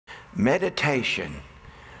Meditation.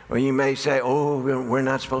 Well, you may say, oh, we're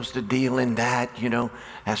not supposed to deal in that, you know.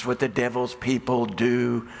 That's what the devil's people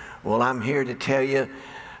do. Well, I'm here to tell you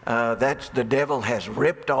that the devil has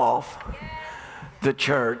ripped off the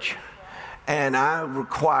church, and I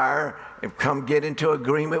require, come get into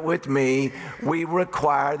agreement with me, we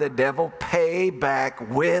require the devil pay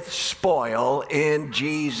back with spoil in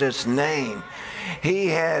Jesus' name. He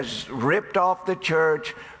has ripped off the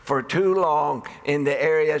church for too long in the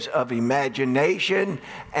areas of imagination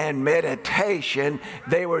and meditation.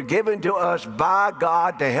 They were given to us by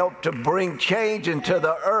God to help to bring change into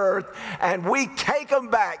the earth, and we take them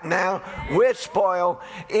back now with spoil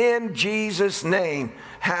in Jesus' name.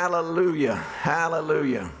 Hallelujah,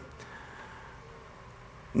 hallelujah.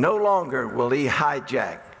 No longer will he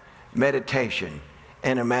hijack meditation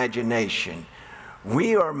and imagination.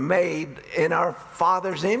 We are made in our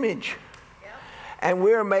Father's image. And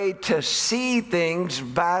we're made to see things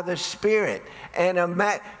by the Spirit. And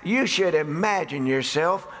you should imagine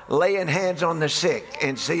yourself laying hands on the sick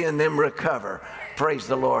and seeing them recover. Praise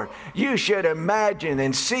the Lord. You should imagine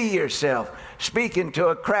and see yourself speaking to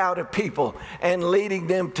a crowd of people and leading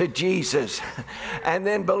them to Jesus. And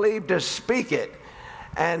then believe to speak it.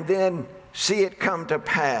 And then see it come to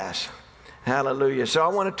pass. Hallelujah. So I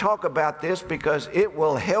want to talk about this because it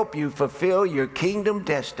will help you fulfill your kingdom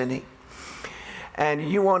destiny.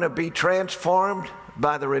 And you want to be transformed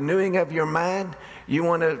by the renewing of your mind. You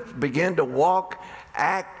want to begin to walk,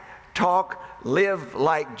 act, talk, live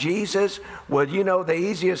like Jesus. Well, you know the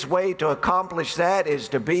easiest way to accomplish that is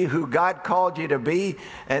to be who God called you to be.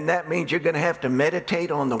 And that means you're going to have to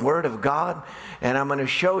meditate on the Word of God. And I'm going to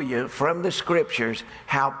show you from the Scriptures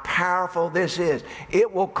how powerful this is.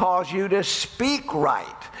 It will cause you to speak right.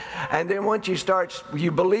 And then once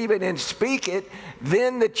you believe it and speak it,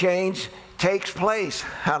 then the change takes place.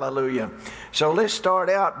 Hallelujah. So let's start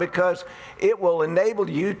out, because it will enable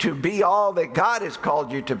you to be all that God has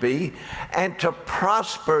called you to be and to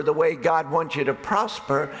prosper the way God wants you to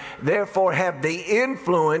prosper, therefore have the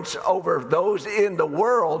influence over those in the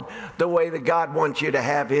world the way that God wants you to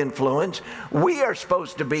have influence. We are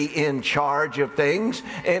supposed to be in charge of things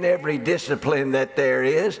in every discipline that there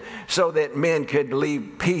is, so that men could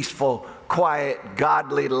lead peaceful, quiet,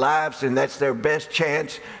 godly lives, and that's their best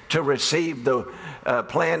chance to receive the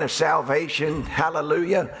plan of salvation.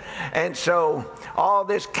 Hallelujah. And so all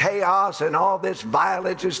this chaos and all this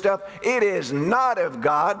violence and stuff, it is not of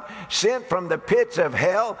God, sent from the pits of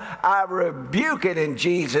hell. I rebuke it in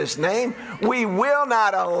Jesus' name. We will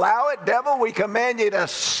not allow it. Devil, we command you to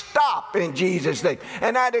stop in Jesus' name.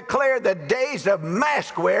 And I declare the days of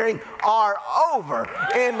mask wearing are over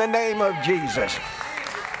in the name of Jesus.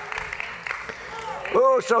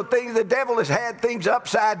 Oh, so the devil has had things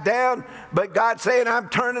upside down, but God's saying, I'm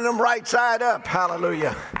turning them right side up.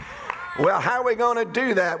 Hallelujah. Well, how are we going to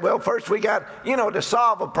do that? Well, first we got, to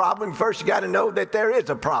solve a problem, first you got to know that there is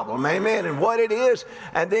a problem. Amen. And what it is,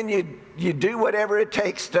 and then you do whatever it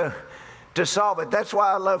takes to solve it. That's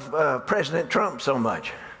why I love President Trump so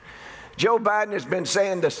much. Joe Biden has been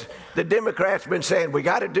saying this, the Democrats have been saying, we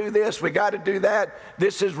got to do this, we got to do that,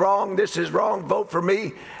 this is wrong, vote for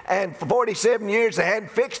me. And for 47 years, they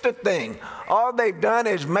hadn't fixed a thing. All they've done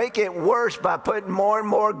is make it worse by putting more and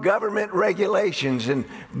more government regulations and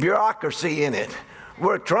bureaucracy in it.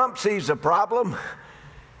 Where Trump sees a problem,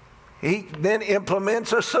 he then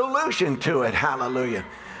implements a solution to it. Hallelujah.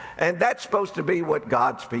 And that's supposed to be what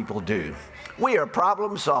God's people do. We are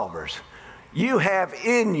problem solvers. You have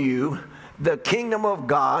in you the kingdom of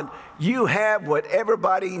God. You have what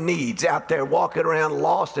everybody needs out there walking around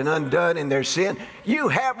lost and undone in their sin. You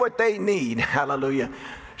have what they need. Hallelujah.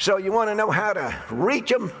 So you want to know how to reach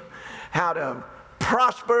them, how to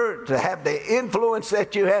prosper, to have the influence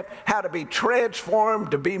that you have, how to be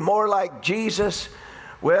transformed, to be more like Jesus.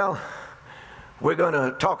 Well, we're going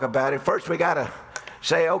to talk about it. First, we got to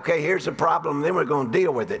say, okay, here's the problem, then we're going to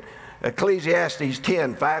deal with it. Ecclesiastes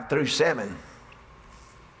 10, 5 through 7.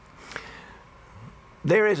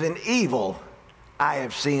 There is an evil I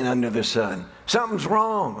have seen under the sun. Something's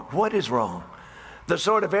wrong. What is wrong? The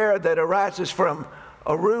sort of error that arises from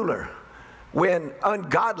a ruler when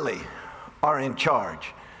ungodly are in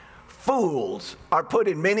charge. Fools are put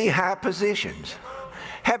in many high positions.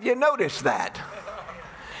 Have you noticed that?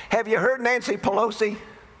 Have you heard Nancy Pelosi?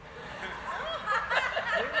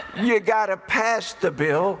 You got to pass the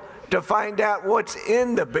bill to find out what's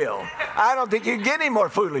in the bill. I don't think you can get any more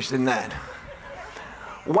foolish than that.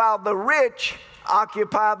 While the rich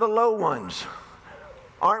occupy the low ones.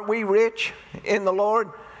 Aren't we rich in the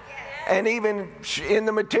Lord? And even in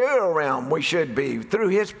the material realm we should be. Through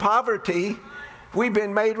His poverty, we've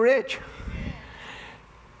been made rich.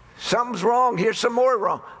 Something's wrong. Here's some more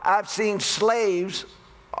wrong. I've seen slaves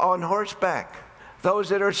on horseback. Those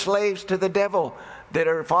that are slaves to the devil, that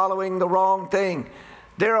are following the wrong thing.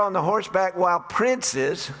 They're on the horseback while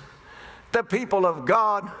princes, the people of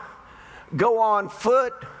God, go on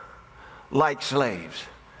foot like slaves.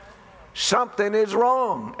 Something is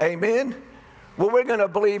wrong. Amen? Well, we're going to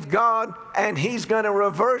believe God, and He's going to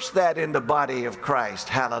reverse that in the body of Christ.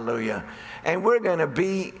 Hallelujah. And we're going to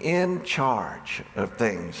be in charge of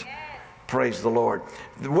things. Praise the Lord.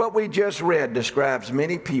 What we just read describes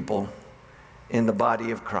many people in the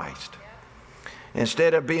body of Christ.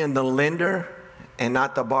 Instead of being the lender and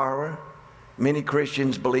not the borrower, many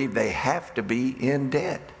Christians believe they have to be in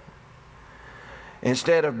debt.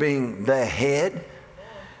 Instead of being the head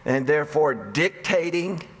and therefore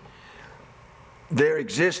dictating their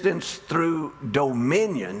existence through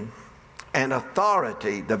dominion and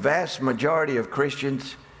authority, the vast majority of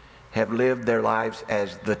Christians have lived their lives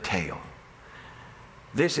as the tail.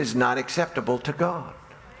 This is not acceptable to God.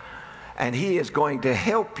 And He is going to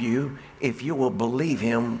help you if you will believe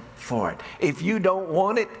Him for it. If you don't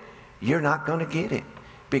want it, you're not going to get it,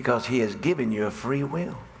 because He has given you a free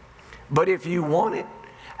will. But if you want it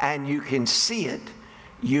and you can see it,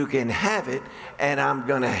 you can have it, and I'm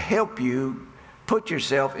going to help you put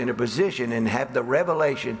yourself in a position and have the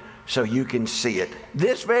revelation so you can see it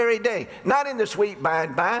this very day. Not in the sweet by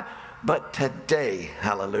and by, but today.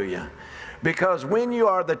 Hallelujah. Because when you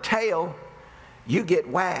are the tail, you get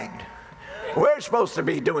wagged. We're supposed to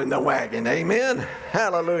be doing the wagging. Amen?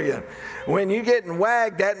 Hallelujah. When you're getting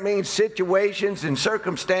wagged, that means situations and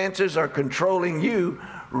circumstances are controlling you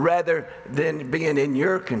rather than being in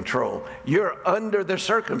your control. You're under the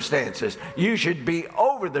circumstances. You should be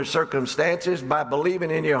over the circumstances by believing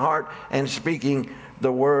in your heart and speaking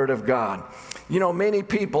the Word of God. You know, many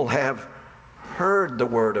people have heard the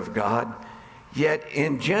Word of God, yet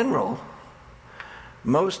in general,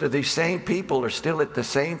 most of these same people are still at the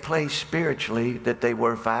same place spiritually that they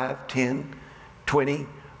were 5, 10, 20,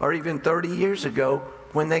 or even 30 years ago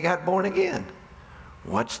when they got born again.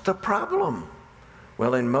 What's the problem?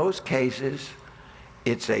 Well, in most cases,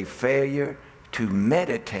 it's a failure to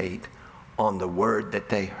meditate on the word that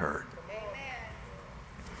they heard.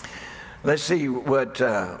 Amen. Let's see what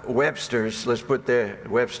let's put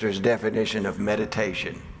Webster's definition of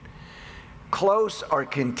meditation. Close or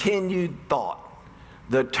continued thought.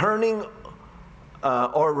 The turning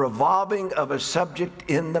or revolving of a subject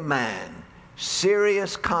in the mind.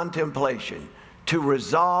 Serious contemplation. To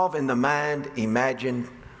resolve in the mind, imagine,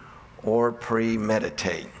 or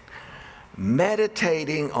premeditate.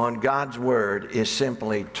 Meditating on God's Word is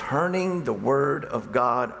simply turning the Word of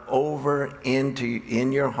God over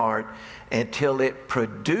in your heart until it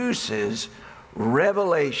produces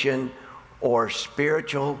revelation or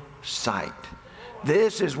spiritual sight.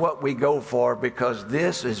 This is what we go for, because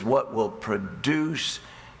this is what will produce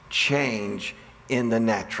change in the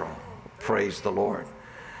natural. Praise the Lord.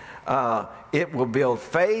 It will build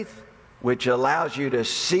faith, which allows you to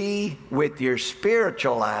see with your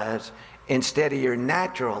spiritual eyes instead of your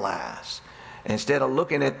natural eyes. Instead of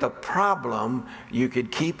looking at the problem, you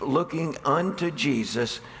could keep looking unto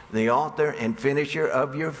Jesus, the author and finisher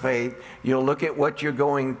of your faith. You'll look at what you're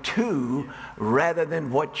going to rather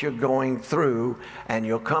than what you're going through, and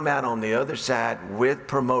you'll come out on the other side with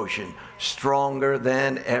promotion, stronger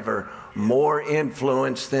than ever, more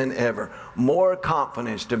influence than ever, more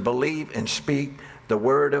confidence to believe and speak the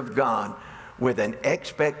Word of God with an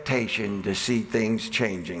expectation to see things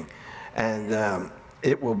changing. And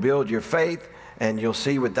it will build your faith, and you'll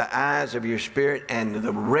see with the eyes of your spirit and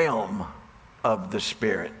the realm of the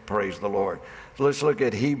Spirit. Praise the Lord. So let's look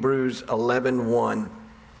at Hebrews 11:1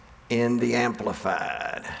 in the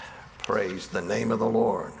Amplified. Praise the name of the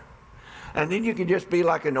Lord. And then you can just be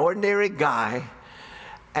like an ordinary guy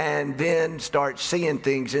and then start seeing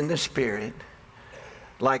things in the Spirit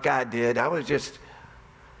like I did. I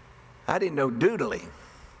didn't know doodly,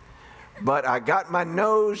 but I got my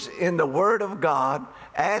nose in the Word of God,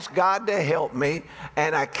 asked God to help me,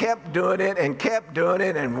 and I kept doing it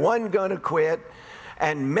and wasn't going to quit,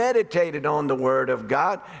 and meditated on the Word of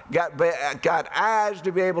God, got eyes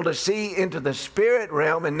to be able to see into the spirit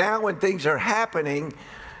realm. And now when things are happening,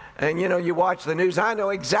 and you know, you watch the news, I know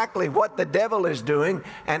exactly what the devil is doing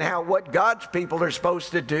and what God's people are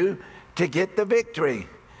supposed to do to get the victory.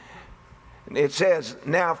 It says,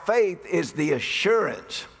 now faith is the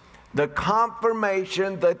assurance, the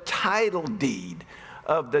confirmation, the title deed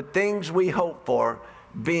of the things we hope for,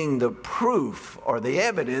 being the proof or the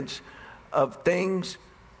evidence of things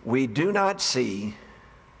we do not see,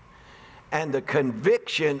 and the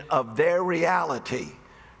conviction of their reality.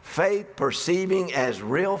 Faith perceiving as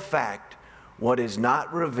real fact what is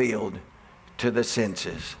not revealed to the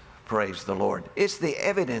senses. Praise the Lord. It's the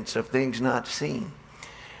evidence of things not seen.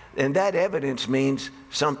 And that evidence means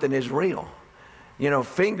something is real. You know,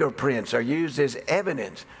 fingerprints are used as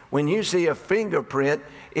evidence. When you see a fingerprint,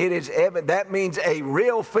 it is that means a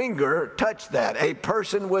real finger touched that. A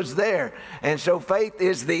person was there. And so faith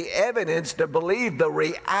is the evidence to believe the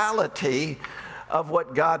reality of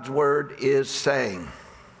what God's Word is saying.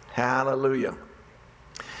 Hallelujah.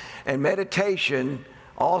 And meditation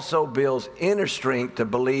also builds inner strength to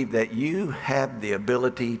believe that you have the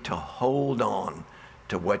ability to hold on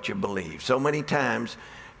to what you believe. So many times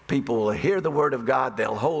people will hear the Word of God,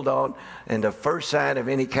 they'll hold on, and the first sign of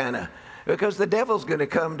any kind of, because the devil's going to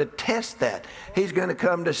come to test that. He's going to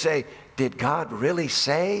come to say, did God really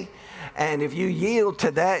say? And if you yield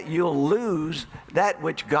to that, you'll lose that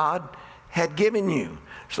which God had given you.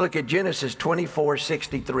 Let's look at Genesis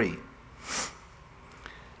 24:63.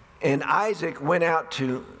 And Isaac went out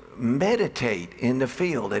to meditate in the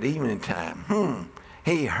field at evening time.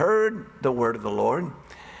 He heard the word of the Lord.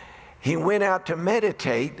 He went out to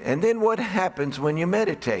meditate. And then what happens when you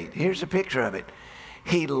meditate? Here's a picture of it.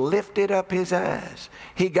 He lifted up his eyes.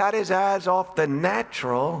 He got his eyes off the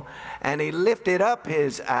natural, and he lifted up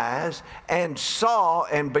his eyes and saw,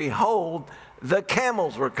 and behold, the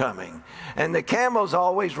camels were coming. And the camels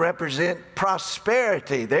always represent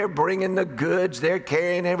prosperity. They're bringing the goods, they're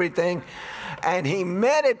carrying everything. And he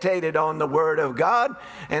meditated on the Word of God,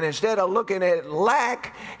 and instead of looking at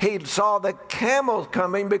lack, he saw the camels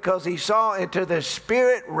coming because he saw into the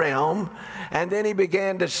spirit realm, and then he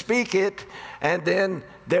began to speak it, and then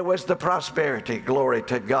there was the prosperity. Glory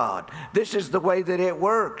to God. This is the way that it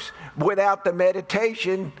works. Without the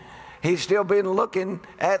meditation, he's still been looking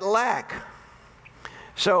at lack.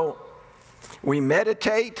 So we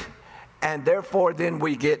meditate, and therefore then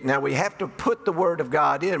we get, now we have to put the Word of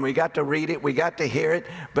God in. We got to read it, we got to hear it,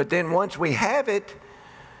 but then once we have it,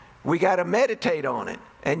 we got to meditate on it.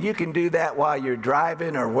 And you can do that while you're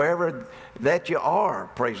driving or wherever that you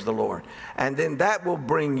are, praise the Lord. And then that will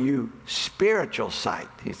bring you spiritual sight.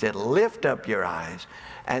 He said, lift up your eyes,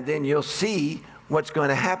 and then you'll see what's going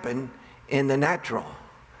to happen in the natural.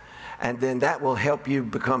 And then that will help you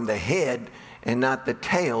become the head and not the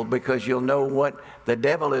tail, because you'll know what the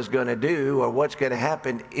devil is going to do or what's going to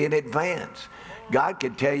happen in advance. God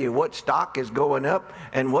can tell you what stock is going up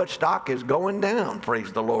and what stock is going down,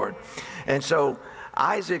 praise the Lord. And so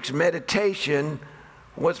Isaac's meditation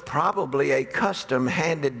was probably a custom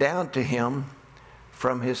handed down to him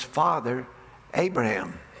from his father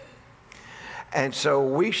Abraham. And so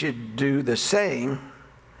we should do the same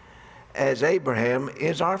as Abraham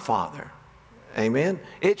is our father. Amen.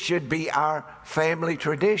 It should be our family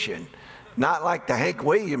tradition, not like the Hank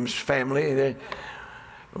Williams family.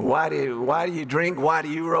 Why do you drink? Why do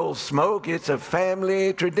you roll smoke? It's a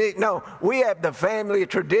family tradition. No, we have the family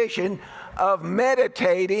tradition of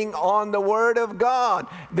meditating on the Word of God,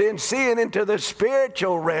 then seeing into the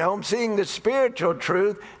spiritual realm, seeing the spiritual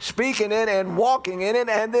truth, speaking it and walking in it,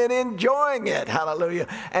 and then enjoying it. Hallelujah.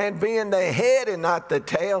 And being the head and not the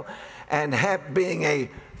tail, and being a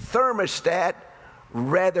thermostat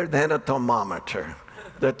rather than a thermometer.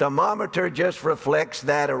 The thermometer just reflects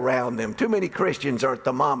that around them. Too many Christians are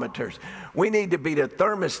thermometers. We need to be the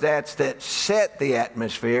thermostats that set the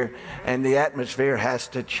atmosphere, and the atmosphere has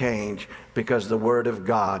to change because the Word of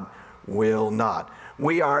God will not.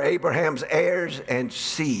 We are Abraham's heirs and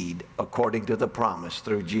seed according to the promise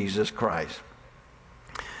through Jesus Christ.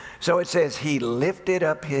 So it says he lifted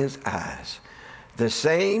up his eyes. The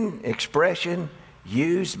same expression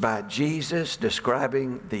used by Jesus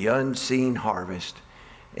describing the unseen harvest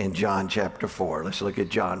in John chapter 4. Let's look at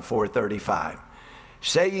John 4:35.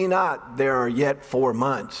 Say ye not, there are yet 4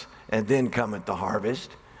 months, and then cometh the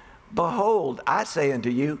harvest. Behold, I say unto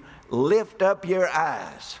you, lift up your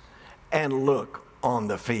eyes and look on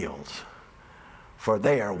the fields, for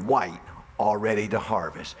they are white, already to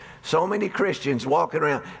harvest. So many Christians walking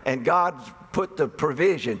around, and God's put the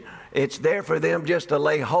provision. It's there for them just to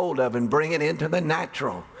lay hold of and bring it into the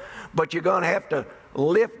natural. But you're going to have to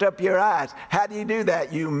lift up your eyes. How do you do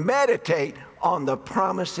that? You meditate on the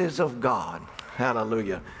promises of God.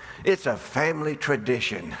 Hallelujah. It's a family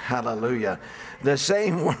tradition. Hallelujah. The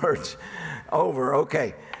same words over.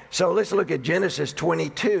 Okay. So let's look at Genesis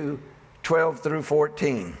 22:12 through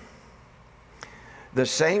 14. The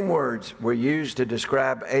same words were used to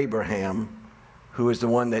describe Abraham, who is the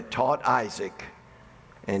one that taught Isaac,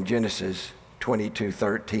 in Genesis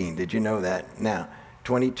 22:13. Did you know that? Now,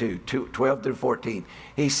 22:12 through 14.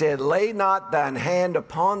 He said, lay not thine hand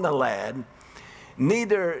upon the lad,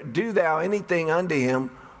 neither do thou anything unto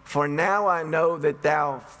him, for now I know that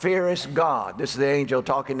thou fearest God. This is the angel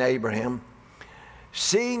talking to Abraham.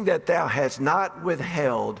 Seeing that thou hast not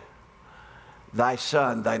withheld thy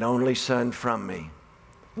son, thine only son, from me.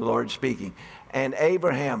 The Lord speaking. And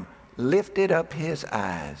Abraham lifted up his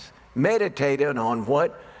eyes, meditated on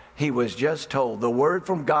what he was just told, the word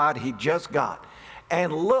from God he just got,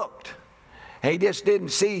 and looked. He just didn't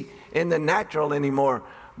see in the natural anymore.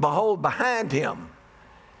 Behold, behind him.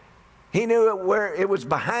 He knew it where it was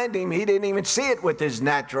behind him. He didn't even see it with his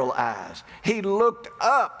natural eyes. He looked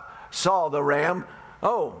up, saw the ram.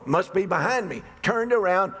 Oh, must be behind me. Turned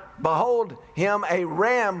around, behold him, a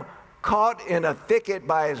ram caught in a thicket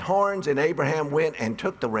by his horns. And Abraham went and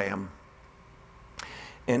took the ram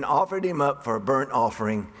and offered him up for a burnt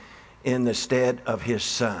offering in the stead of his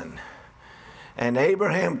son. And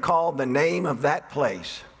Abraham called the name of that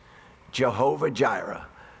place Jehovah Jireh,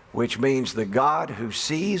 which means the God who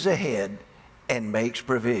sees ahead and makes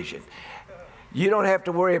provision. You don't have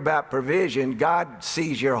to worry about provision. God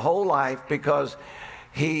sees your whole life because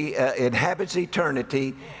he inhabits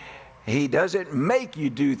eternity. He doesn't make you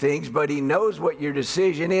do things, but he knows what your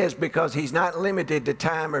decision is because he's not limited to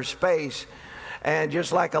time or space. And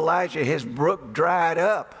just like Elijah, his brook dried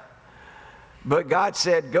up. But God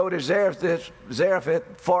said, go to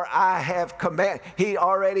Zarephath, for I have commanded. He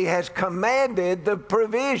already has commanded the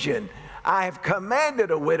provision. I have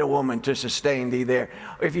commanded a widow woman to sustain thee there.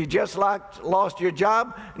 If you just lost your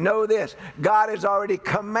job, know this. God has already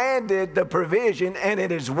commanded the provision, and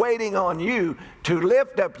it is waiting on you to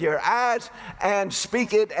lift up your eyes and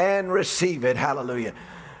speak it and receive it. Hallelujah.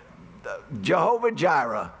 Jehovah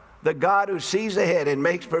Jireh, the God who sees ahead and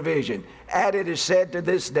makes provision. And it is said to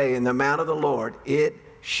this day in the mount of the Lord, it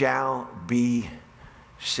shall be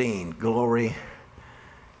seen. Glory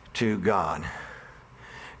to God.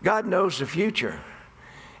 God knows the future.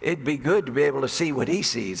 It'd be good to be able to see what he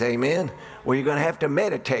sees. Amen. Well, you're going to have to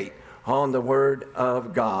meditate on the word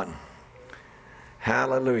of God.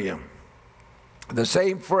 Hallelujah. The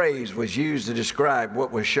same phrase was used to describe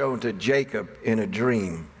what was shown to Jacob in a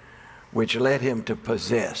dream, which led him to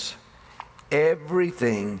possess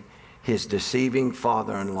everything his deceiving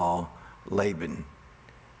father-in-law Laban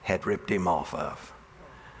had ripped him off of.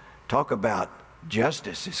 Talk about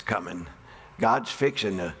justice is coming. God's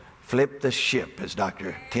fixing to flip the ship, as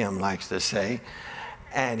Dr. Tim likes to say,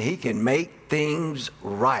 and he can make things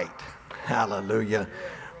right. Hallelujah.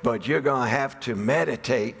 But you're going to have to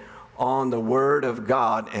meditate on the word of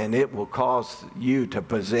God, and it will cause you to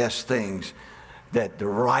possess things that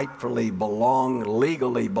rightfully belong,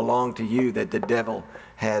 legally belong to you, that the devil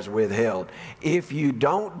has withheld. If you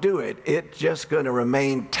don't do it, it's just going to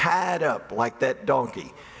remain tied up like that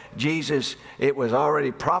donkey. Jesus, it was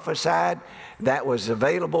already prophesied that was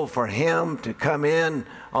available for him to come in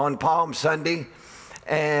on Palm Sunday.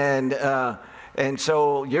 And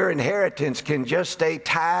so your inheritance can just stay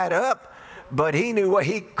tied up. But he knew what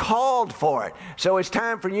he called for it. So it's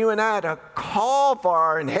time for you and I to call for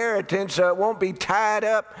our inheritance so it won't be tied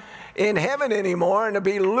up in heaven anymore and to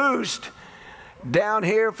be loosed down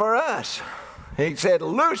here for us. He said,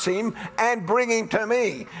 loose him and bring him to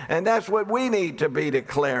me. And that's what we need to be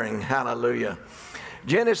declaring. Hallelujah.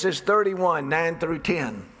 Genesis 31, 9 through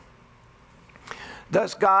 10.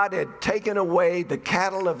 Thus God had taken away the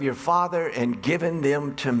cattle of your father and given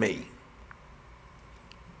them to me.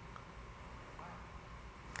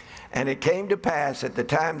 And it came to pass at the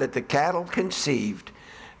time that the cattle conceived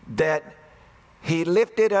that he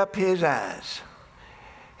lifted up his eyes.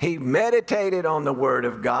 He meditated on the word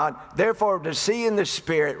of God, therefore to see in the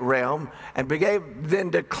spirit realm, and then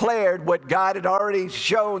declared what God had already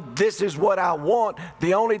shown. This is what I want.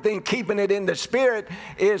 The only thing keeping it in the spirit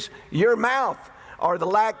is your mouth, or the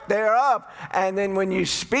lack thereof. And then when you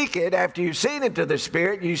speak it, after you've seen it to the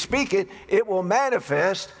spirit, you speak it, it will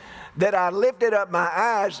manifest. That I lifted up my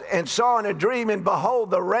eyes and saw in a dream, and behold,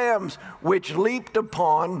 the rams which leaped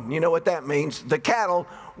upon, you know what that means, the cattle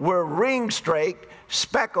were ring-straked,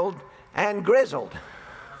 speckled, and grizzled.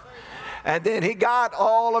 And then he got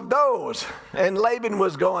all of those. And Laban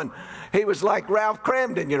was going, he was like Ralph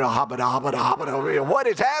Cramden, you know, hobbit, hobbit, hobbit. What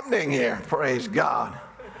is happening here? Praise God.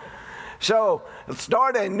 So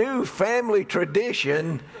start a new family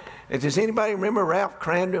tradition. Does anybody remember Ralph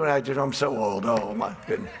Cramden? I'm so old. Oh, my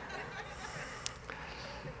goodness.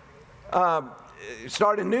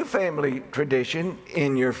 Start a new family tradition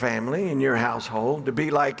in your family, in your household, to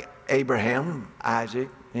be like Abraham, Isaac,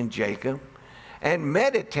 and Jacob, and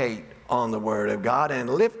meditate on the word of God and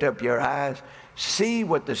lift up your eyes, see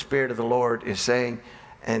what the Spirit of the Lord is saying,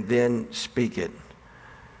 and then speak it.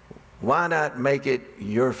 Why not make it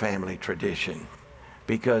your family tradition?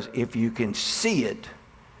 Because if you can see it,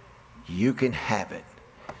 you can have it.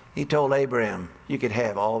 He told Abraham, you could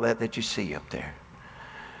have all that you see up there.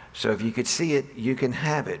 So if you could see it, you can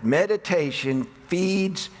have it. Meditation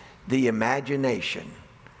feeds the imagination.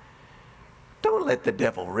 Don't let the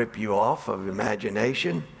devil rip you off of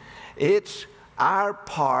imagination. It's our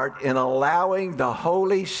part in allowing the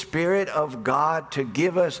Holy Spirit of God to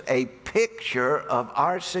give us a picture of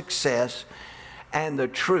our success and the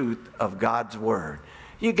truth of God's Word.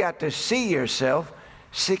 You got to see yourself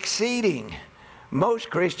succeeding. Most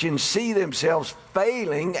Christians see themselves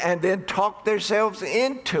failing and then talk themselves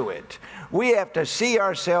into it. We have to see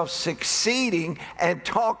ourselves succeeding and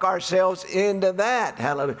talk ourselves into that.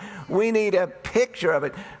 Hallelujah. We need a picture of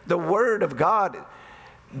it. The Word of God,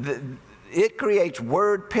 it creates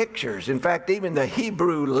word pictures. In fact, even the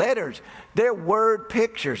Hebrew letters, they're word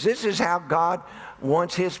pictures. This is how God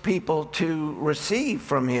wants His people to receive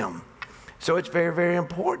from Him. So it's very, very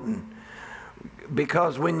important.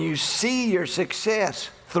 Because when you see your success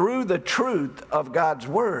through the truth of God's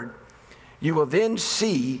Word, you will then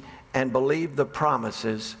see and believe the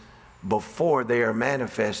promises before they are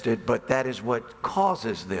manifested, but that is what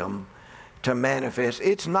causes them to manifest.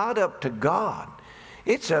 It's not up to God.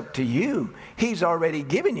 It's up to you. He's already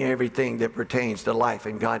given you everything that pertains to life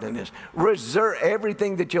and godliness. Reserve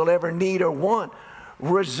everything that you'll ever need or want,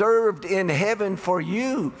 reserved in heaven for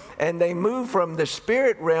you. And they move from the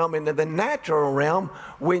spirit realm into the natural realm.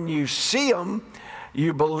 When you see them,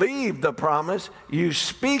 you believe the promise, you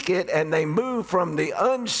speak it, and they move from the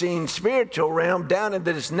unseen spiritual realm down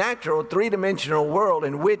into this natural three-dimensional world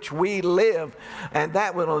in which we live. And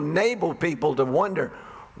that will enable people to wonder,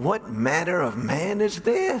 what manner of man is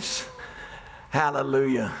this?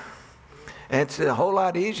 Hallelujah. And it's a whole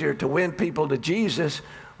lot easier to win people to Jesus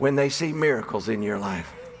when they see miracles in your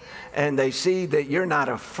life. And they see that you're not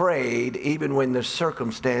afraid, even when the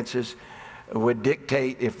circumstances would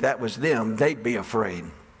dictate, if that was them, they'd be afraid.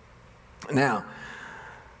 Now,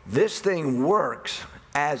 this thing works,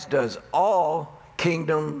 as does all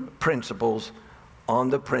kingdom principles, on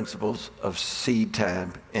the principles of seed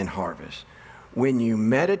time and harvest. When you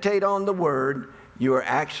meditate on the Word, you are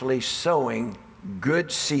actually sowing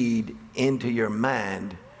good seed into your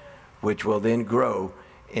mind, which will then grow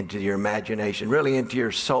into your imagination, really into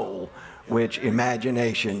your soul, which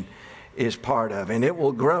imagination is part of, and it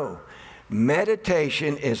will grow.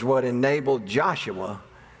 Meditation is what enabled Joshua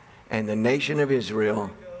and the nation of Israel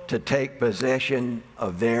to take possession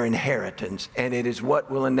of their inheritance, and it is what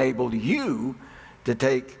will enable you to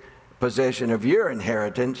take possession of your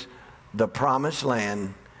inheritance, the promised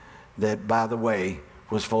land that, by the way,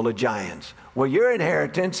 was full of giants. Well, your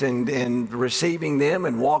inheritance and receiving them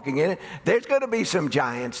and walking in it, there's going to be some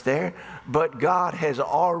giants there, but God has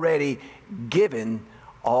already given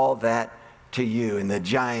all that to you. And the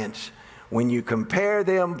giants, when you compare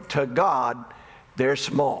them to God, they're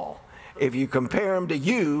small. If you compare them to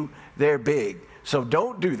you, they're big. So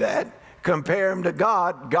don't do that. Compare them to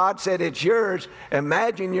God. God said it's yours.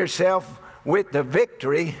 Imagine yourself with the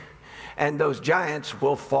victory, and those giants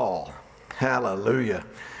will fall. Hallelujah.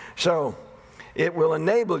 So it will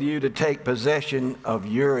enable you to take possession of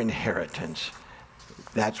your inheritance.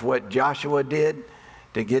 That's what Joshua did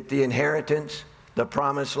to get the inheritance, the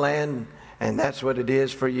promised land, and that's what it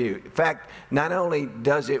is for you. In fact, not only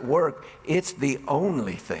does it work, it's the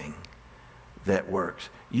only thing that works.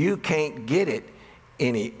 You can't get it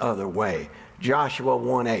any other way. Joshua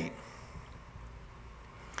 1:8.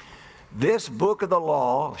 This book of the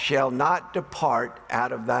law shall not depart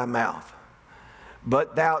out of thy mouth,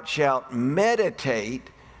 but thou shalt meditate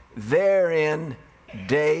therein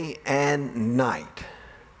day and night,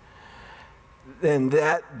 and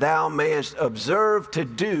that thou mayest observe to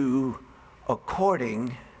do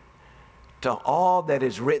according to all that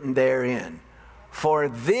is written therein. For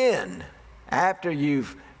then, after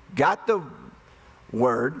you've got the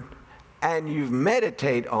Word and you've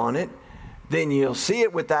meditated on it, then you'll see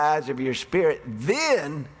it with the eyes of your spirit.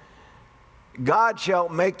 Then God shall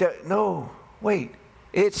make that. No, wait.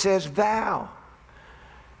 It says thou.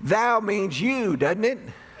 Thou means you, doesn't it?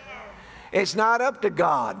 It's not up to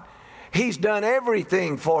God. He's done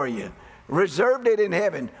everything for you. Reserved it in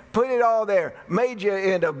heaven. Put it all there. Made you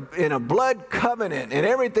in a blood covenant. And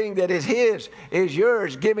everything that is His is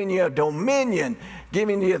yours. Giving you a dominion.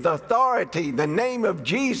 Giving you the authority. The name of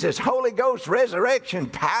Jesus. Holy Ghost, resurrection,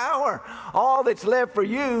 power. All that's left for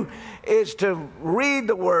you is to read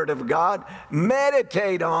the Word of God.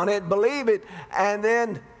 Meditate on it. Believe it. And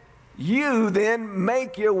then you then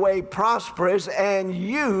make your way prosperous, and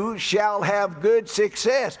you shall have good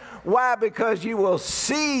success. Why? Because you will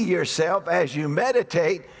see yourself as you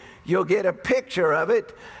meditate. You'll get a picture of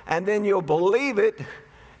it, and then you'll believe it,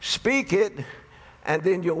 Speak it, and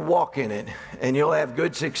then you'll walk in it, and you'll have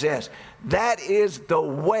good success. That is the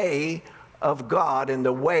way of God and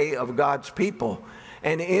the way of God's people.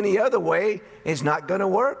 And any other way is not going to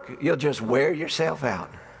work. You'll just wear yourself out.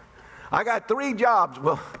 I got 3 jobs.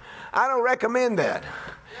 Well, I don't recommend that.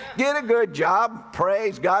 Get a good job,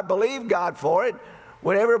 praise God, believe God for it,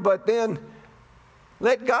 whatever, but then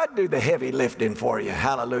let God do the heavy lifting for you.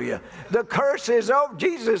 Hallelujah. The curse is over.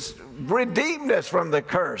 Jesus redeemed us from the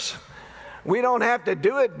curse. We don't have to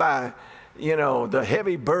do it by, the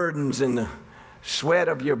heavy burdens and the sweat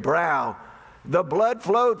of your brow. The blood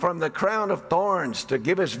flowed from the crown of thorns to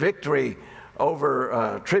give us victory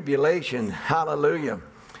over tribulation. Hallelujah.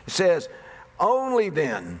 It says, only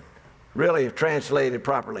then, really translated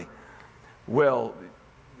properly, will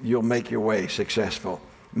you'll make your way successful.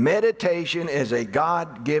 Meditation is a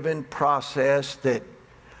God-given process that,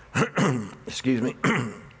 excuse me,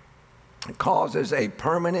 causes a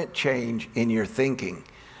permanent change in your thinking.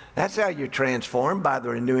 That's how you're transformed, by the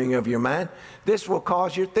renewing of your mind. This will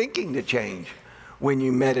cause your thinking to change when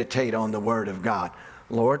you meditate on the Word of God.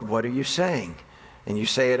 Lord, what are you saying? And you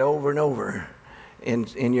say it over and over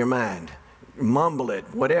in your mind. Mumble it,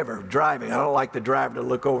 whatever, driving. I don't like the driver to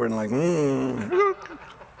look over and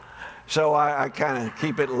So I kind of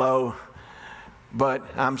keep it low. But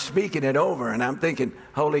I'm speaking it over, and I'm thinking,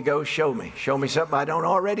 Holy Ghost, show me. Show me something I don't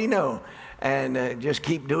already know. And just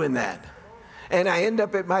keep doing that. And I end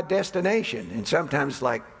up at my destination. And sometimes it's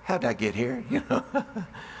like, how'd I get here?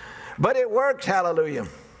 But it works, hallelujah.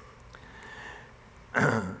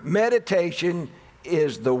 Meditation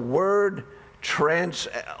is the word transforms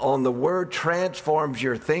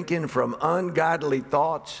your thinking from ungodly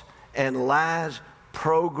thoughts and lies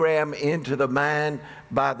programmed into the mind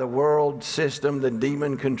by the world system, the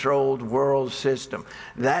demon-controlled world system.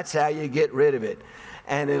 That's how you get rid of it.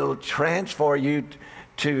 And it'll transform you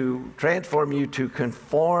to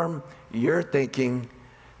conform your thinking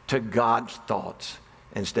to God's thoughts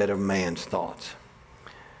instead of man's thoughts.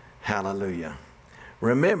 Hallelujah.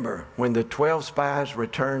 Remember, when the 12 spies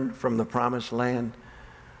returned from the promised land,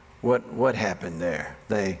 what happened there?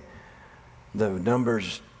 The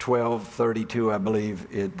Numbers 12:32, I believe,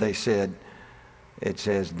 it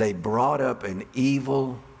says, they brought up an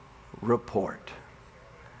evil report.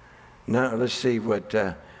 Now, let's see what's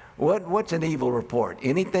an evil report?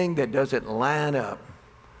 Anything that doesn't line up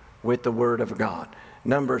with the Word of God.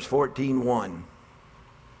 Numbers 14:1.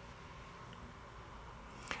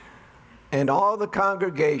 And all the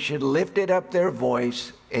congregation lifted up their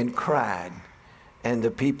voice and cried, and the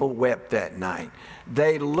people wept that night.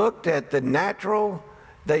 They looked at the natural,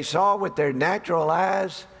 they saw with their natural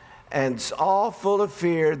eyes, and all full of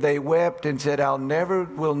fear, they wept and said,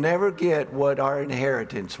 we'll never get what our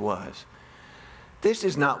inheritance was. This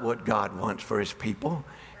is not what God wants for His people.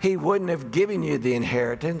 He wouldn't have given you the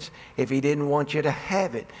inheritance if He didn't want you to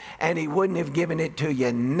have it. And He wouldn't have given it to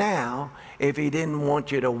you now if He didn't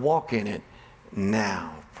want you to walk in it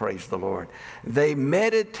now. Praise the Lord. They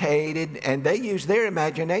meditated and they used their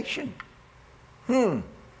imagination.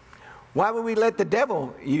 Why would we let the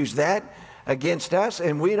devil use that against us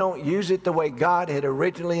and we don't use it the way God had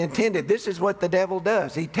originally intended? This is what the devil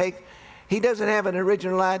does. He doesn't have an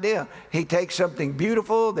original idea. He takes something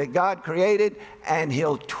beautiful that God created and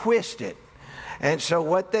he'll twist it. And so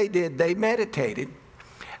what they did, they meditated,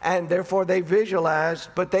 and therefore they visualized,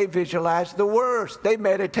 but they visualized the worst. They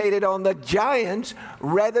meditated on the giants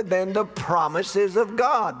rather than the promises of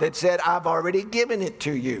God that said, I've already given it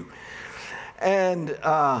to you. And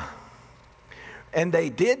they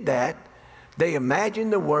did that. They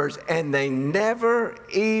imagined the worst, and they never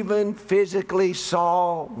even physically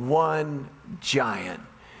saw one giant.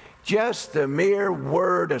 Just the mere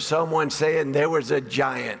word of someone saying there was a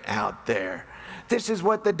giant out there. This is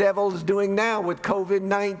what the devil is doing now with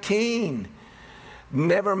COVID-19.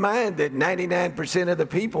 Never mind that 99% of the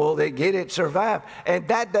people that get it survive. And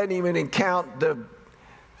that doesn't even count the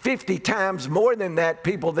 50 times more than that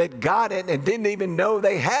people that got it and didn't even know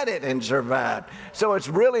they had it and survived. So it's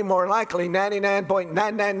really more likely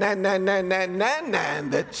 99.9999999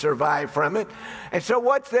 that survived from it. And so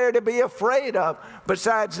what's there to be afraid of?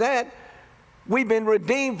 Besides that, we've been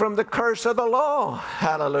redeemed from the curse of the law.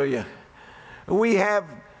 Hallelujah. We have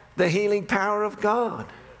the healing power of God.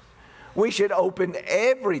 We should open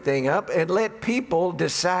everything up and let people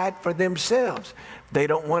decide for themselves. They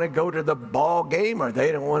don't want to go to the ball game, or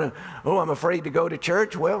they don't want to, I'm afraid to go to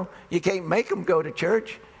church. Well, you can't make them go to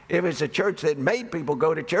church. If it's a church that made people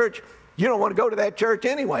go to church, you don't want to go to that church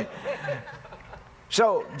anyway.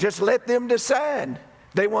 So just let them decide.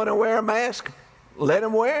 They want to wear a mask, let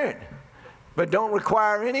them wear it. But don't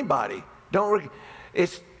require anybody.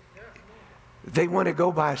 They want to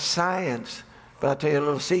go by science. But I'll tell you a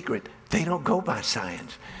little secret. They don't go by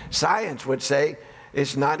science. Science would say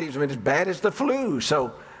it's not even as bad as the flu.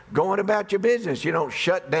 So go on about your business. You don't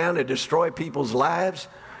shut down and destroy people's lives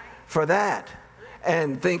for that.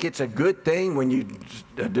 And think it's a good thing when you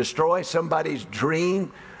destroy somebody's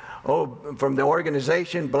dream. Oh, from the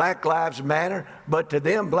organization, Black Lives Matter. But to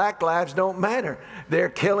them, Black lives don't matter. They're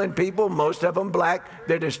killing people, most of them black.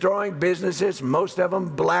 They're destroying businesses, most of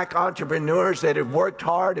them black entrepreneurs that have worked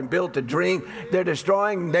hard and built a dream. They're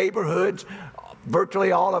destroying neighborhoods,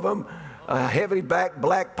 virtually all of them, a heavily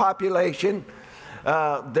black population.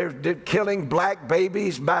 They're killing black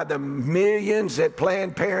babies by the millions at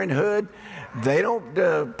Planned Parenthood. They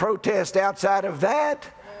don't protest outside of that.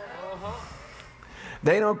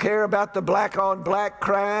 They don't care about the black-on-black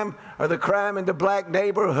crime or the crime in the black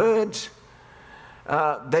neighborhoods.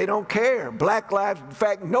 They don't care. Black lives, in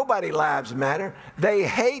fact, nobody's lives matter. They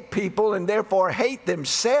hate people and therefore hate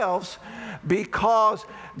themselves because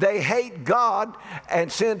they hate God.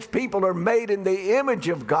 And since people are made in the image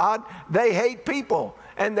of God, they hate people.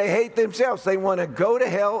 And they hate themselves. They want to go to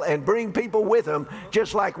hell and bring people with them,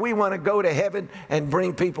 just like we want to go to heaven and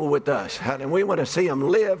bring people with us. And we want to see them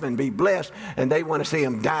live and be blessed, and they want to see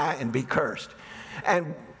them die and be cursed.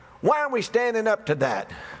 And why aren't we standing up to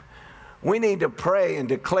that? We need to pray and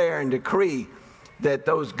declare and decree that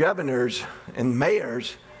those governors and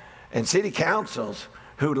mayors and city councils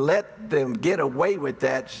who let them get away with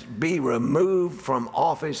that be removed from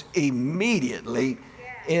office immediately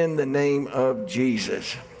in the name of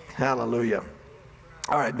Jesus. Hallelujah.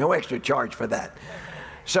 All right, no extra charge for that.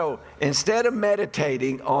 So instead of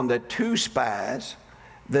meditating on the two spies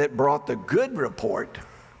that brought the good report,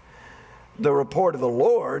 the report of the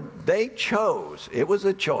Lord, they chose, it was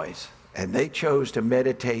a choice, and they chose to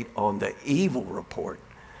meditate on the evil report,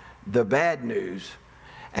 the bad news.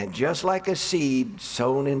 And just like a seed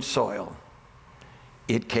sown in soil,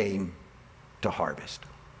 it came to harvest.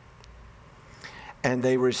 And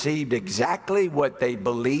they received exactly what they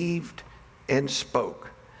believed and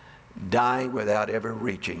spoke, dying without ever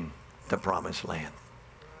reaching the promised land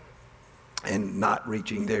and not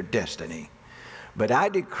reaching their destiny. But I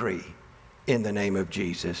decree in the name of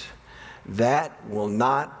Jesus, that will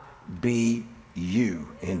not be you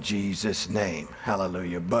in Jesus' name.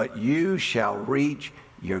 Hallelujah. But you shall reach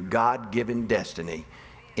your God-given destiny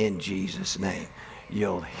in Jesus' name.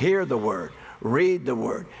 You'll hear the word. Read the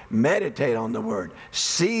word, meditate on the word,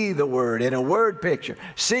 see the word in a word picture,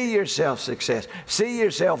 see yourself success, see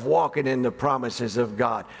yourself walking in the promises of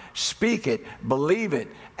God. Speak it, believe it,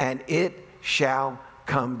 and it shall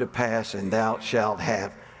come to pass, and thou shalt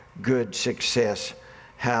have good success.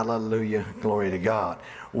 Hallelujah, glory to God.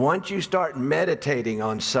 Once you start meditating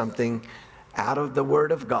on something out of the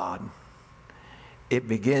word of God, it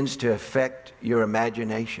begins to affect your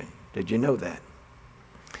imagination. Did you know that?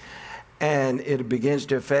 And it begins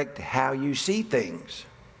to affect how you see things.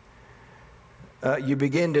 You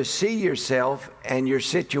begin to see yourself and your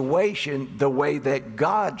situation the way that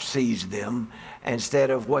God sees them,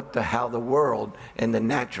 instead of how the world and the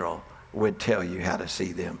natural would tell you how to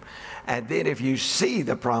see them. And then if you see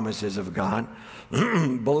the promises of God,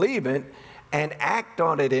 believe it, and act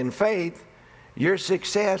on it in faith, your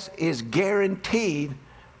success is guaranteed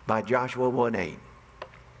by Joshua 1:8.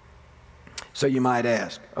 So you might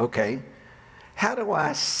ask, okay, how do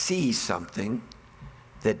I see something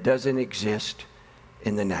that doesn't exist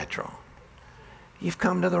in the natural? You've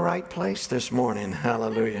come to the right place this morning.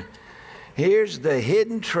 Hallelujah. Here's the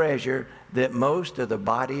hidden treasure that most of the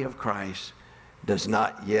body of Christ does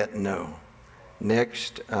not yet know.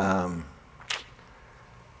 Next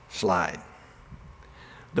slide.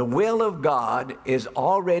 The will of God is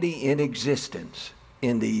already in existence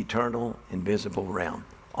in the eternal, invisible realm.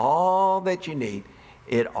 All that you need,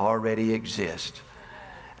 it already exists.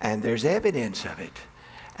 And there's evidence of it.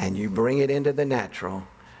 And you bring it into the natural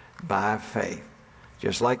by faith.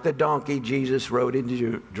 Just like the donkey Jesus rode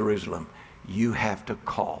into Jerusalem, you have to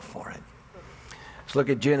call for it. Let's look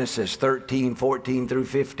at Genesis 13, 14 through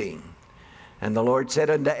 15. And the Lord said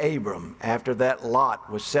unto Abram, after that Lot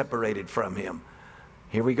was separated from him,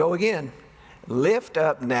 here we go again, lift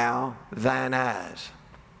up now thine eyes,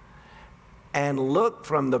 and look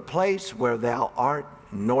from the place where thou art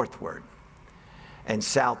northward, and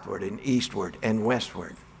southward, and eastward, and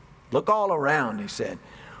westward. Look all around, he said.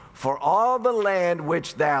 For all the land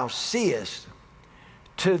which thou seest,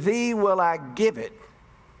 to thee will I give it,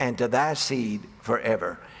 and to thy seed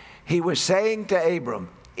forever. He was saying to Abram,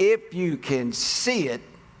 if you can see it,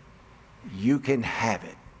 you can have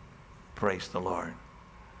it. Praise the Lord.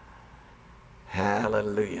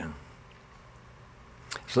 Hallelujah.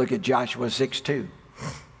 Let's look at Joshua 6:2.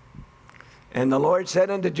 And the Lord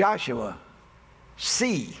said unto Joshua,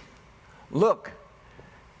 see, look,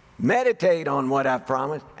 meditate on what I've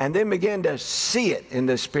promised, and then begin to see it in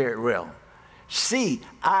the spirit realm. See,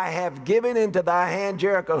 I have given into thy hand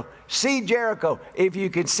Jericho. See Jericho. If you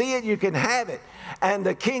can see it, you can have it. And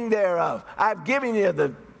the king thereof. I've given you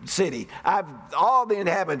the city. All the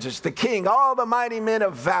inhabitants, the king, all the mighty men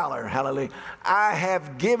of valor. Hallelujah. I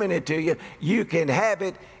have given it to you. You can have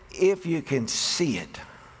it if you can see it.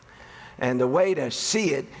 And the way to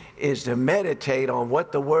see it is to meditate on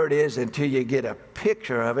what the word is until you get a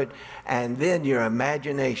picture of it, and then your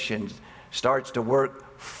imagination starts to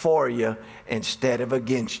work for you instead of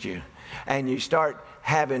against you. And you start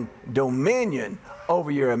having dominion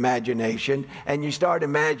over your imagination, and you start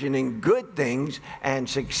imagining good things and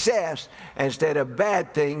success instead of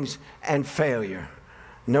bad things and failure.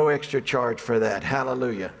 No extra charge for that.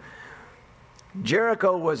 Hallelujah.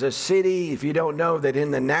 Jericho was a city, if you don't know, that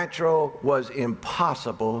in the natural was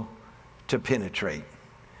impossible to penetrate.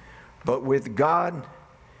 But with God,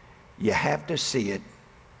 you have to see it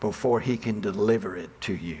before He can deliver it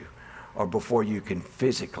to you, or before you can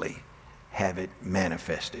physically have it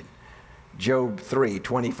manifested. Job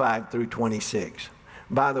 3:25 through 26.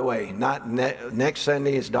 By the way, next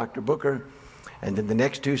Sunday is Dr. Booker, and then the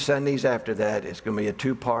next 2 Sundays after that is going to be a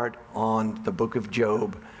 2-part on the book of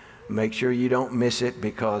Job. Make sure you don't miss it,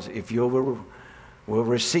 because if you will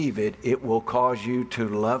receive it, it will cause you to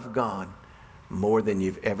love God more than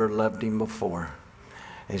you've ever loved Him before.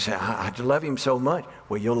 And you say, I love Him so much.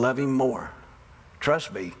 Well, you'll love Him more.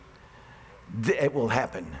 Trust me, it will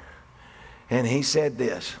happen. And he said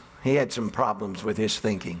this. He had some problems with his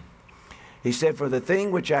thinking. He said, for the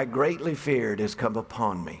thing which I greatly feared has come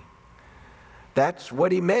upon me. That's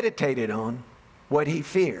what he meditated on, what he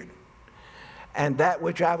feared. And that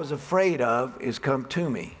which I was afraid of is come to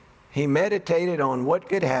me. He meditated on what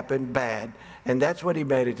could happen bad, and that's what he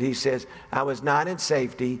meditated. He says, I was not in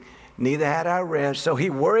safety, neither had I rest. So he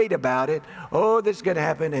worried about it. Oh, this is going to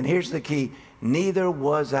happen. And here's the key. Neither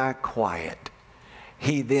was I quiet.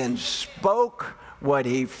 He then spoke what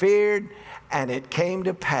he feared, and it came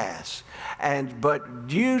to pass. But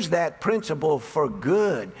use that principle for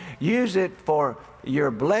good. Use it for your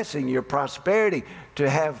blessing, your prosperity, to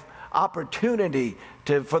have opportunity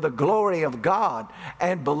for the glory of God,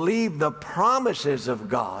 and believe the promises of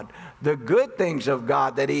God, the good things of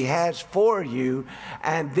God that He has for you,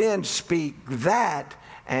 and then speak that,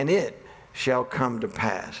 and it shall come to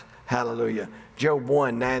pass. Hallelujah. Job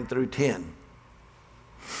 1:9 through 10.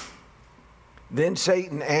 Then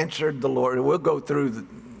Satan answered the Lord. We'll go through,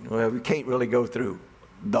 well, we can't really go through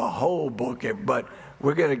the whole book, but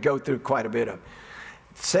we're going to go through quite a bit of it.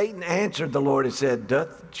 Satan answered the Lord and said,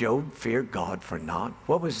 doth Job fear God for naught?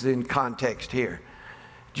 What was in context here?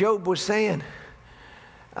 Job was saying,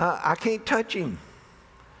 I can't touch him.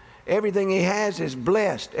 Everything he has is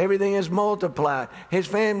blessed. Everything is multiplied. His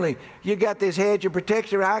family, you got this hedge of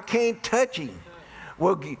protection. I can't touch him.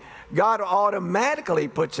 Well, God automatically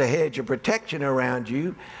puts a hedge of protection around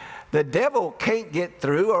you. The devil can't get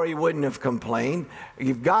through, or he wouldn't have complained.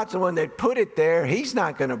 If God's the one that put it there, He's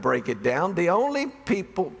not going to break it down. The only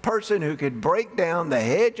person who could break down the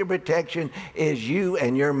hedge of protection is you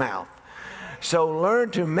and your mouth. So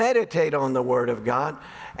learn to meditate on the Word of God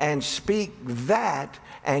and speak that,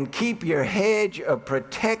 and keep your hedge of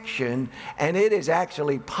protection. And it is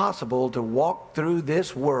actually possible to walk through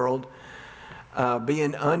this world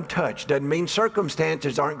being untouched. Doesn't mean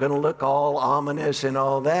circumstances aren't going to look all ominous and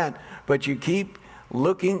all that, but you keep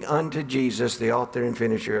looking unto Jesus, the author and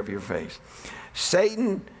finisher of your faith.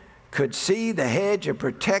 Satan could see the hedge of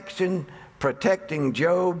protection protecting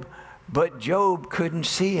Job, but Job couldn't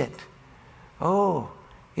see it. Oh,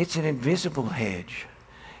 it's an invisible hedge.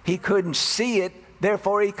 He couldn't see it,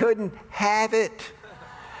 therefore he couldn't have it.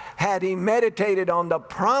 Had he meditated on the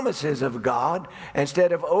promises of God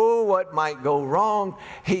instead of, oh, what might go wrong,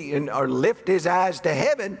 or lift his eyes to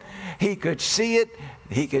heaven, he could see it,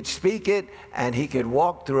 he could speak it, and he could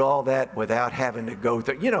walk through all that without having to go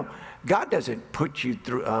through. You know, God doesn't put you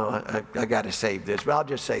through, I got to save this, but I'll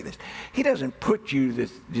just say this. He doesn't put you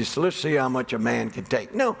just let's see how much a man can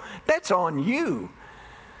take. No, that's on you.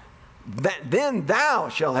 Then thou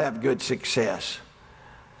shalt have good success.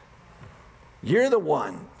 You're the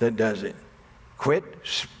one that does it. Quit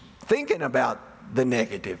thinking about the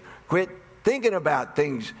negative. Quit thinking about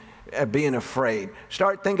things being afraid.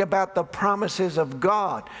 Start thinking about the promises of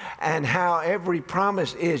God and how every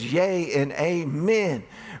promise is yea and amen.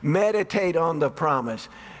 Meditate on the promise.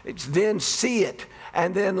 Then see it,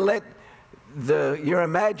 and then let your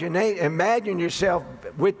imagination, imagine yourself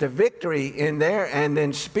with the victory in there, and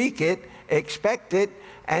then speak it, expect it,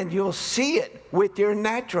 and you'll see it with your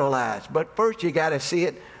natural eyes. But first you got to see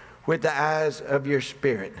it with the eyes of your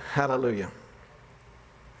spirit. Hallelujah.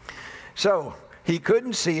 So he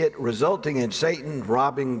couldn't see it, resulting in Satan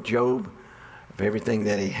robbing Job of everything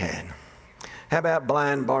that he had. How about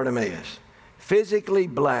blind Bartimaeus? Physically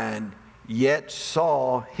blind, yet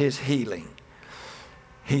saw his healing.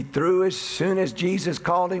 He threw, as soon as Jesus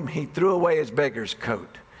called him, he threw away his beggar's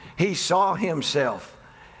coat. He saw himself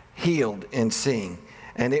healed and seeing,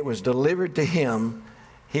 and it was delivered to him.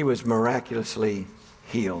 He was miraculously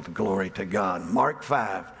healed. Glory to God. Mark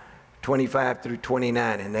 5:25 through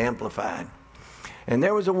 29 in the Amplified. And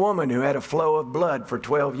there was a woman who had a flow of blood for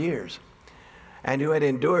 12 years, and who had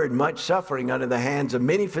endured much suffering under the hands of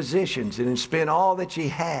many physicians, and had spent all that she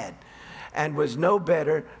had, and was no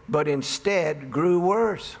better, but instead grew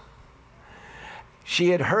worse. She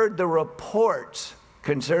had heard the reports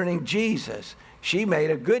concerning Jesus. She made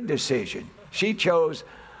a good decision. She chose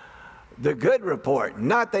the good report,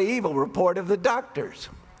 not the evil report of the doctors.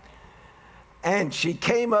 And she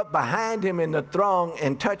came up behind him in the throng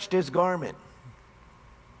and touched his garment.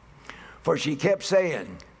 For she kept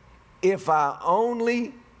saying, "If I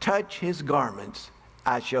only touch his garments,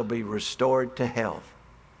 I shall be restored to health."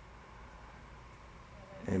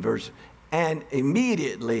 And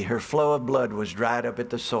immediately her flow of blood was dried up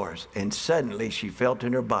at the source, and suddenly she felt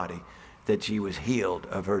in her body that she was healed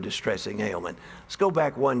of her distressing ailment. Let's go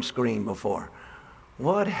back one screen before.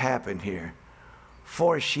 What happened here?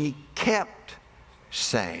 For she kept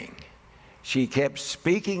saying. She kept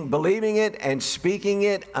speaking, believing it and speaking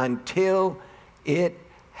it until it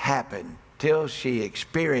happened, till she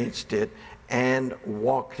experienced it and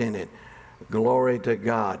walked in it. Glory to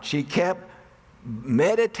God. She kept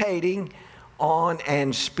meditating on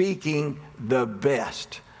and speaking the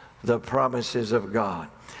best, the promises of God.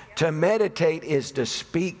 To meditate is to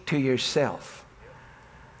speak to yourself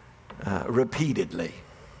repeatedly.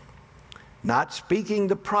 Not speaking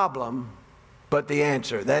the problem, but the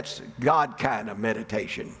answer. That's God kind of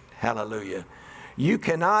meditation. Hallelujah. You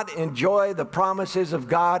cannot enjoy the promises of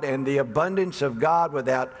God and the abundance of God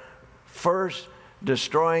without first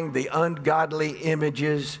destroying the ungodly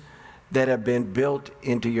images that have been built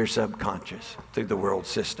into your subconscious through the world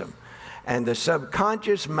system. And the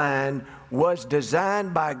subconscious mind was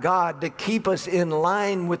designed by God to keep us in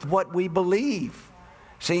line with what we believe.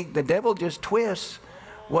 See, the devil just twists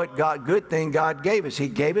what good thing God gave us. He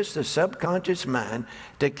gave us the subconscious mind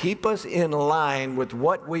to keep us in line with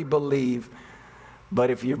what we believe. But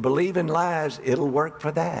if you believe in lies, it'll work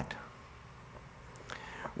for that.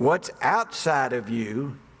 What's outside of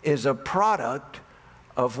you is a product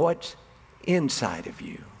of what's inside of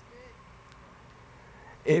you.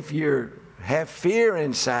 If you have fear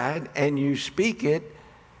inside and you speak it,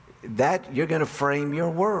 that you're going to frame your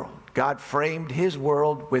world. God framed his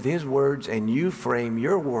world with his words, and you frame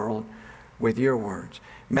your world with your words.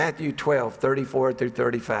 Matthew 12:34 through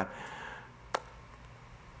 35.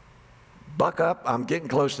 Buck up, I'm getting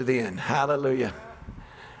close to the end. Hallelujah.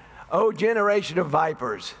 O generation of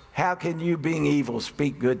vipers, how can you, being evil,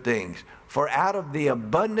 speak good things? For out of the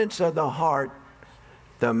abundance of the heart,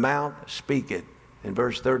 the mouth speaketh. In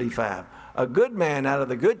verse 35. A good man out of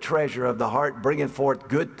the good treasure of the heart bringeth forth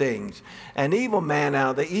good things. An evil man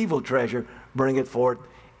out of the evil treasure bringeth forth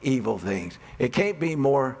evil things. It can't be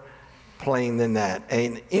more plain than that.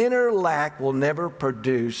 An inner lack will never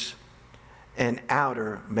produce an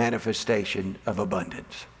outer manifestation of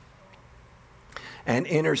abundance. An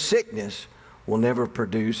inner sickness will never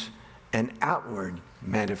produce an outward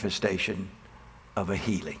manifestation of a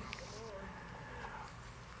healing.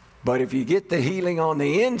 But if you get the healing on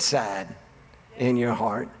the inside in your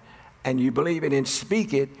heart, and you believe it and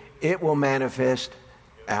speak it, it will manifest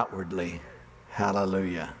outwardly.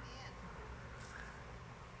 Hallelujah.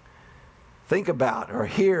 Think about or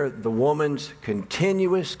hear the woman's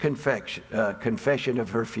continuous confession of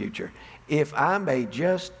her future. If I may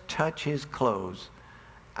just touch his clothes,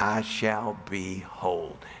 I shall be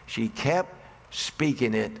whole. She kept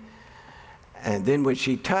speaking it, and then when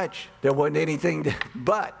she touched, there wasn't anything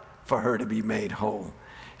but for her to be made whole.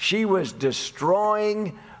 She was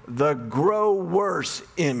destroying the grow worse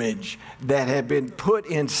image that had been put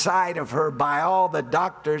inside of her by all the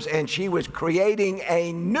doctors, and she was creating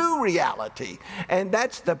a new reality. And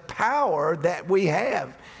that's the power that we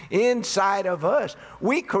have inside of us.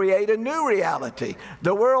 We create a new reality.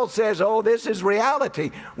 The world says, oh, this is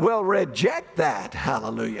reality. Well, reject that.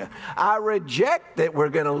 Hallelujah. I reject that we're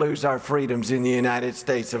going to lose our freedoms in the United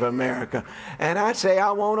States of America. And I say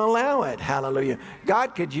I won't allow it. Hallelujah.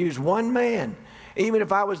 God could use one man. Even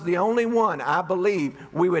if I was the only one, I believe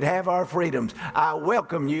we would have our freedoms. I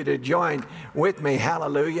welcome you to join with me.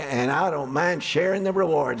 Hallelujah. And I don't mind sharing the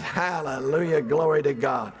rewards. Hallelujah. Glory to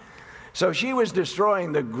God. So she was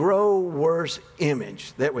destroying the grow worse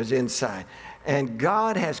image that was inside. And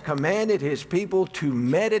God has commanded his people to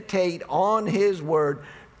meditate on his word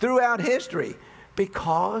throughout history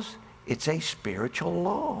because it's a spiritual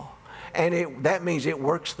law. And that means it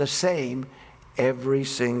works the same every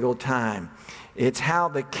single time. It's how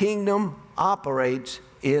the kingdom operates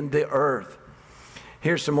in the earth.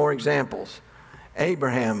 Here's some more examples.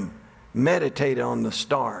 Abraham meditated on the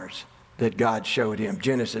stars that God showed him,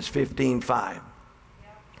 Genesis 15:5.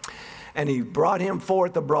 And he brought him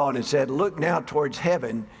forth abroad and said, look now towards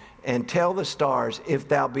heaven and tell the stars if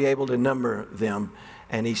thou be able to number them.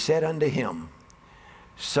 And he said unto him,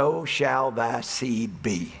 so shall thy seed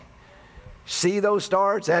be. See those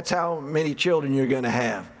stars? That's how many children you're going to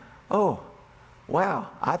have. Oh, wow,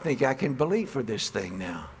 I think I can believe for this thing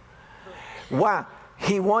now. Wow,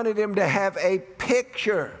 he wanted him to have a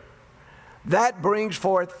picture. That brings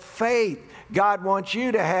forth faith. God wants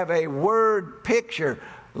you to have a word picture.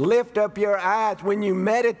 Lift up your eyes. When you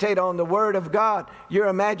meditate on the Word of God, your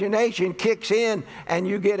imagination kicks in and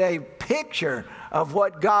you get a picture of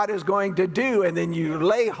what God is going to do. And then you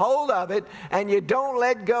lay hold of it and you don't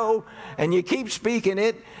let go and you keep speaking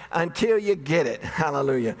it until you get it.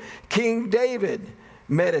 Hallelujah. King David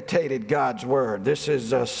meditated God's Word. This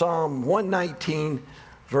is Psalm 119,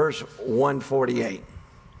 verse 148.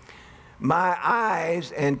 My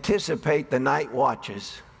eyes anticipate the night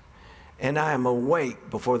watches, and I am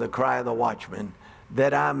awake before the cry of the watchman,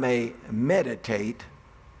 that I may meditate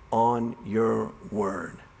on your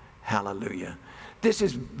word. Hallelujah. This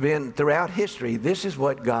has been throughout history. This is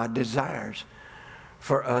what God desires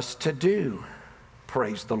for us to do.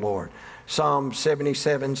 Praise the Lord. Psalm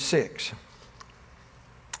 77:6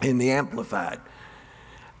 in the Amplified.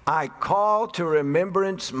 I call to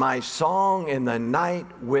remembrance my song in the night.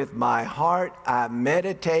 With my heart I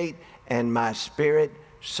meditate, and my spirit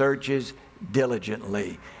searches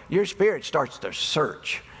diligently. Your spirit starts to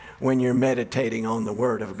search when you're meditating on the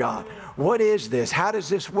Word of God. What is this? How does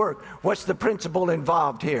this work? What's the principle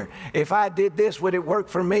involved here? If I did this, would it work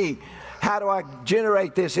for me? How do I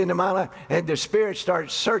generate this into my life? And the Spirit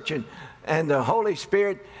starts searching, and the Holy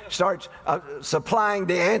Spirit starts supplying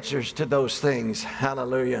the answers to those things.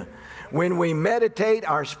 Hallelujah. When we meditate,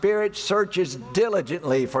 our spirit searches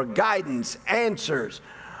diligently for guidance, answers,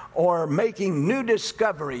 or making new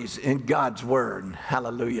discoveries in God's Word.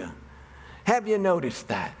 Hallelujah. Have you noticed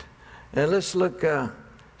that? Now let's look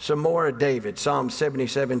some more at David. Psalm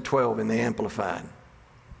 77:12 in the Amplified.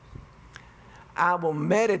 I will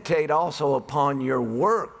meditate also upon your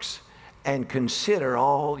works and consider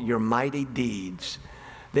all your mighty deeds.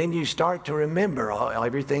 Then you start to remember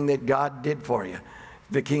everything that God did for you.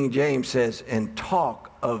 The King James says, and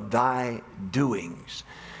talk of thy doings.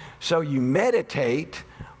 So you meditate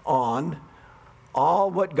on all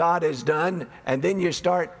what God has done, and then you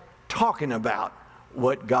start talking about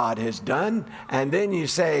what God has done, and then you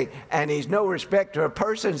say, and he's no respecter of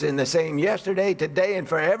persons, in the same yesterday, today, and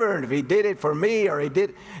forever, and if he did it for me, or he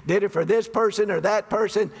did it for this person or that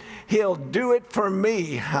person, he'll do it for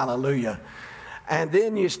me. Hallelujah. And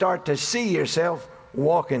then you start to see yourself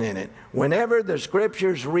walking in it. Whenever the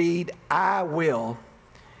scriptures read, I will,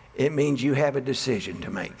 it means you have a decision to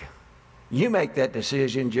make. You make that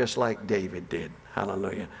decision just like David did.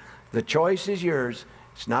 Hallelujah. The choice is yours.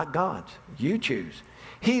 It's not God's. You choose.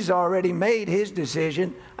 He's already made his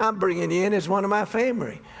decision. I'm bringing you in as one of my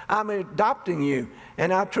family. I'm adopting you,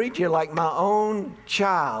 and I'll treat you like my own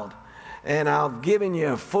child, and I've given you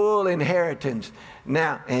a full inheritance.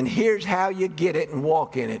 Now, and here's how you get it and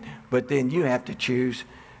walk in it, but then you have to choose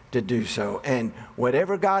to do so. And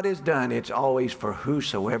whatever God has done, it's always for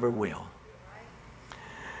whosoever will.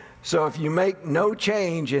 So if you make no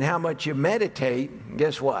change in how much you meditate,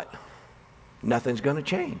 guess what? Nothing's going to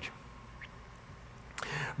change.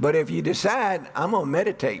 But if you decide, I'm going to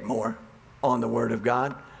meditate more on the Word of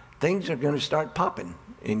God, things are going to start popping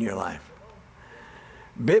in your life.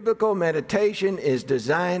 Biblical meditation is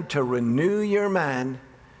designed to renew your mind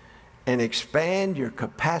and expand your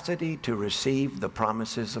capacity to receive the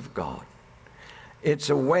promises of God. It's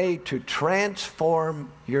a way to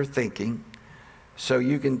transform your thinking so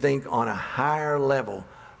you can think on a higher level,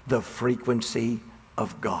 the frequency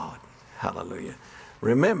of God. Hallelujah.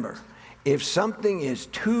 Remember, if something is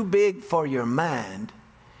too big for your mind,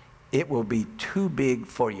 it will be too big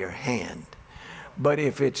for your hand. But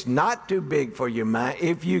if it's not too big for your mind,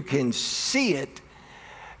 if you can see it,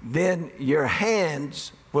 then your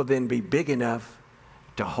hands will then be big enough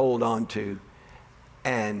to hold on to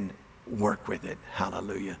and work with it.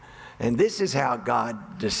 Hallelujah. And this is how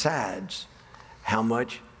God decides how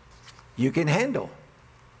much you can handle.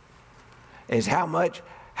 Is how much,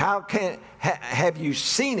 have you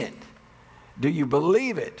seen it? Do you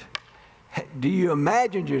believe it? Do you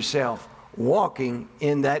imagine yourself walking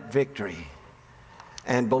in that victory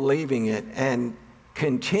and believing it and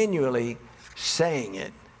continually saying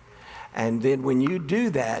it? And then when you do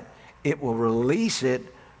that, it will release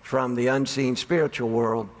it from the unseen spiritual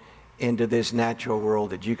world into this natural world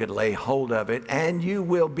that you could lay hold of it, and you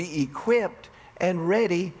will be equipped and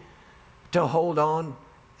ready to hold on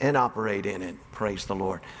and operate in it. Praise the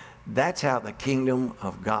Lord. That's how the kingdom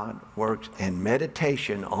of God works, and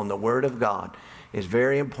meditation on the Word of God is a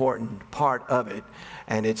very important part of it.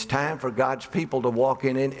 And it's time for God's people to walk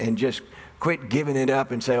in it and just quit giving it up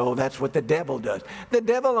and say, oh, that's what the devil does. The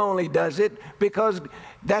devil only does it because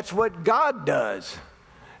that's what God does.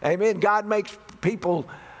 Amen. God makes people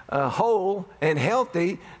whole and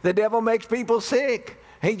healthy. The devil makes people sick.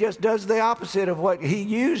 He just does the opposite of what he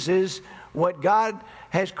uses, what God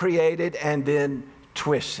has created, and then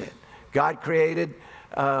twists it. God created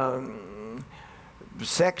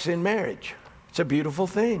sex in marriage. It's a beautiful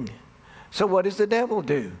thing. So what does the devil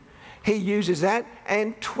do? He uses that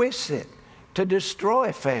and twists it to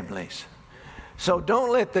destroy families. So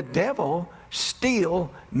don't let the devil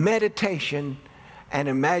steal meditation and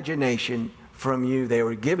imagination from you. They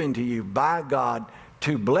were given to you by God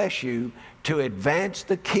to bless you, to advance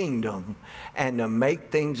the kingdom, and to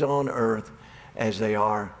make things on earth as they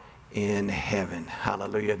are in heaven.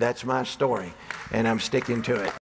 Hallelujah. That's my story, and I'm sticking to it.